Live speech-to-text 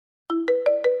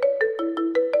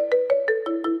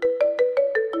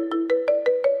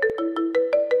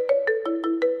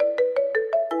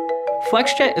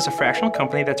Flexjet is a fractional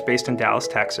company that's based in Dallas,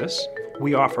 Texas.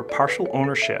 We offer partial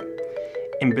ownership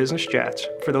in business jets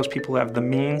for those people who have the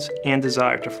means and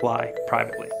desire to fly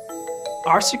privately.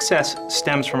 Our success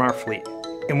stems from our fleet,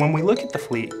 and when we look at the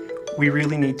fleet, we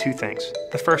really need two things.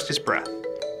 The first is breadth.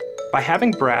 By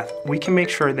having breadth, we can make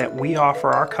sure that we offer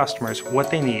our customers what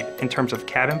they need in terms of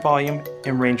cabin volume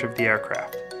and range of the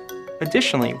aircraft.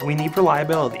 Additionally, we need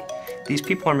reliability. These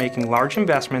people are making large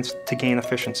investments to gain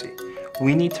efficiency.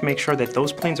 We need to make sure that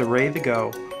those planes are ready to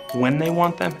go when they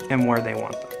want them and where they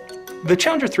want them. The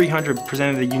Challenger 300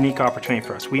 presented a unique opportunity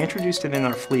for us. We introduced it in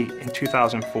our fleet in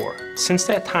 2004. Since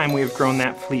that time, we have grown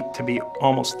that fleet to be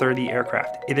almost 30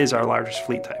 aircraft. It is our largest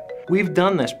fleet type. We've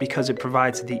done this because it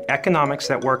provides the economics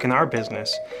that work in our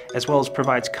business, as well as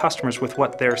provides customers with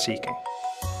what they're seeking.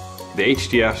 The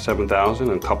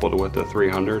HTF7000 and coupled with the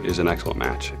 300 is an excellent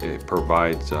match. It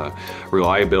provides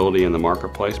reliability in the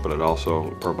marketplace, but it also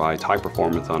provides high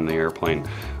performance on the airplane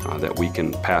that we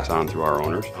can pass on through our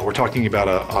owners. We're talking about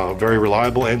a very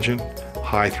reliable engine,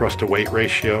 high thrust-to-weight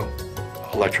ratio,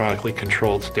 electronically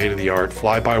controlled, state-of-the-art,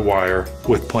 fly-by-wire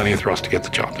with plenty of thrust to get the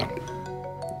job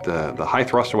done. The high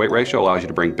thrust-to-weight ratio allows you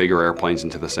to bring bigger airplanes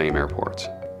into the same airports.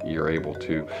 You're able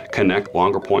to connect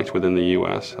longer points within the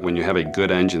U.S. When you have a good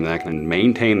engine that can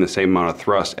maintain the same amount of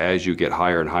thrust as you get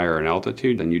higher and higher in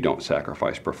altitude, then you don't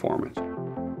sacrifice performance.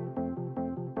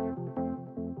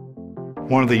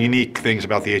 One of the unique things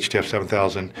about the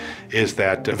HTF7000 is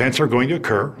that events are going to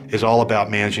occur. It's all about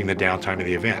managing the downtime of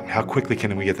the event. How quickly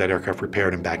can we get that aircraft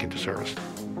repaired and back into service?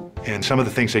 And some of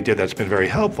the things they did that's been very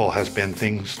helpful has been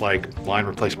things like line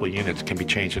replaceable units can be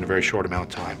changed in a very short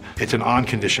amount of time. It's an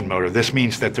on-condition motor. This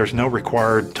means that there's no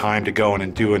required time to go in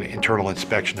and do an internal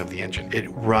inspection of the engine.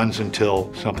 It runs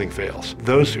until something fails.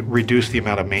 Those reduce the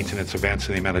amount of maintenance events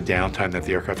and the amount of downtime that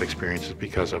the aircraft experiences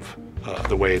because of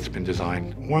the way it's been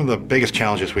designed. One of the biggest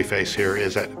challenges we face here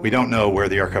is that we don't know where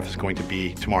the aircraft is going to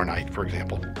be tomorrow night, for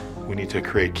example. We need to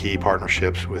create key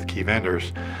partnerships with key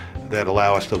vendors that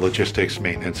allow us the logistics,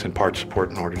 maintenance, and part support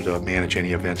in order to manage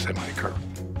any events that might occur.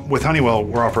 With Honeywell,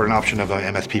 we're offered an option of the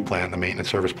MSP plan, the maintenance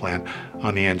service plan,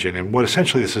 on the engine. And what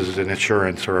essentially this is an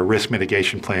insurance or a risk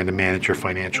mitigation plan to manage your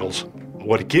financials.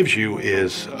 What it gives you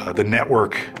is the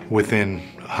network within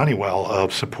Honeywell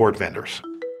of support vendors.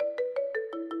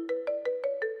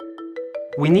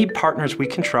 We need partners we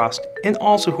can trust and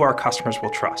also who our customers will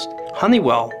trust.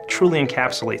 Honeywell truly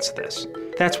encapsulates this.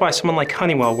 That's why someone like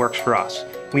Honeywell works for us.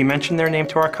 We mention their name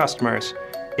to our customers,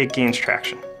 it gains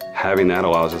traction. Having that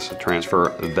allows us to transfer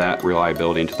that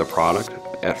reliability into the product.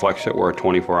 At Flexjet, we're a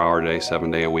 24-hour-a-day,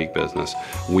 7-day-a-week business.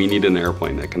 We need an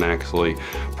airplane that can actually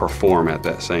perform at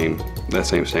that same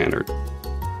standard.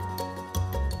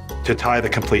 To tie the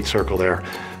complete circle there,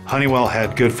 Honeywell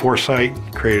had good foresight,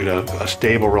 created a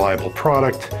stable, reliable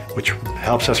product, which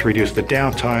helps us reduce the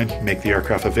downtime, make the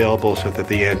aircraft available so that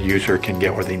the end user can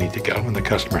get where they need to go and the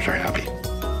customers are happy.